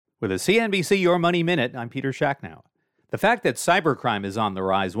With a CNBC Your Money Minute, I'm Peter Schacknow. The fact that cybercrime is on the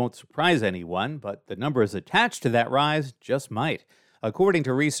rise won't surprise anyone, but the numbers attached to that rise just might. According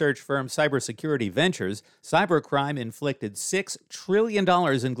to research firm Cybersecurity Ventures, cybercrime inflicted $6 trillion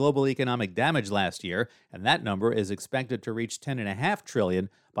in global economic damage last year, and that number is expected to reach $10.5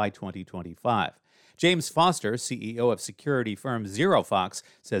 trillion by 2025. James Foster, CEO of security firm ZeroFox,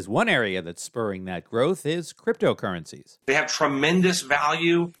 says one area that's spurring that growth is cryptocurrencies. They have tremendous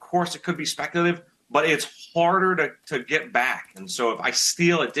value. Of course, it could be speculative, but it's harder to get back. And so if I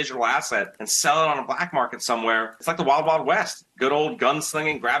steal a digital asset and sell it on a black market somewhere, it's like the Wild Wild West. Good old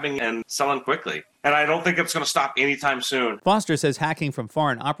gunslinging, grabbing, and selling quickly. And I don't think it's going to stop anytime soon. Foster says hacking from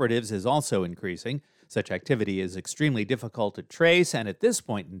foreign operatives is also increasing. Such activity is extremely difficult to trace, and at this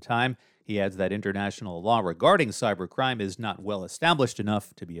point in time, he adds that international law regarding cybercrime is not well established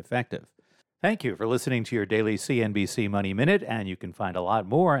enough to be effective. Thank you for listening to your daily CNBC Money Minute, and you can find a lot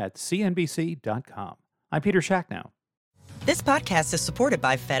more at cnbc.com. I'm Peter Schacknow. This podcast is supported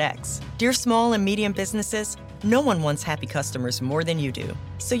by FedEx. Dear small and medium businesses, no one wants happy customers more than you do.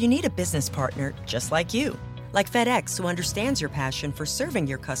 So you need a business partner just like you. Like FedEx, who understands your passion for serving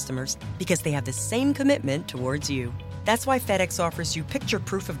your customers because they have the same commitment towards you. That's why FedEx offers you picture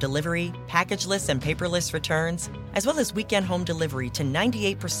proof of delivery, packageless and paperless returns, as well as weekend home delivery to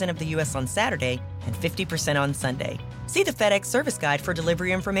 98% of the U.S. on Saturday and 50% on Sunday. See the FedEx service guide for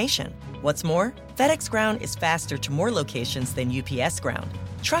delivery information. What's more, FedEx Ground is faster to more locations than UPS Ground.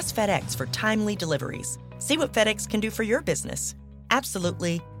 Trust FedEx for timely deliveries. See what FedEx can do for your business.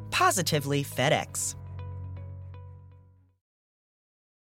 Absolutely, positively FedEx.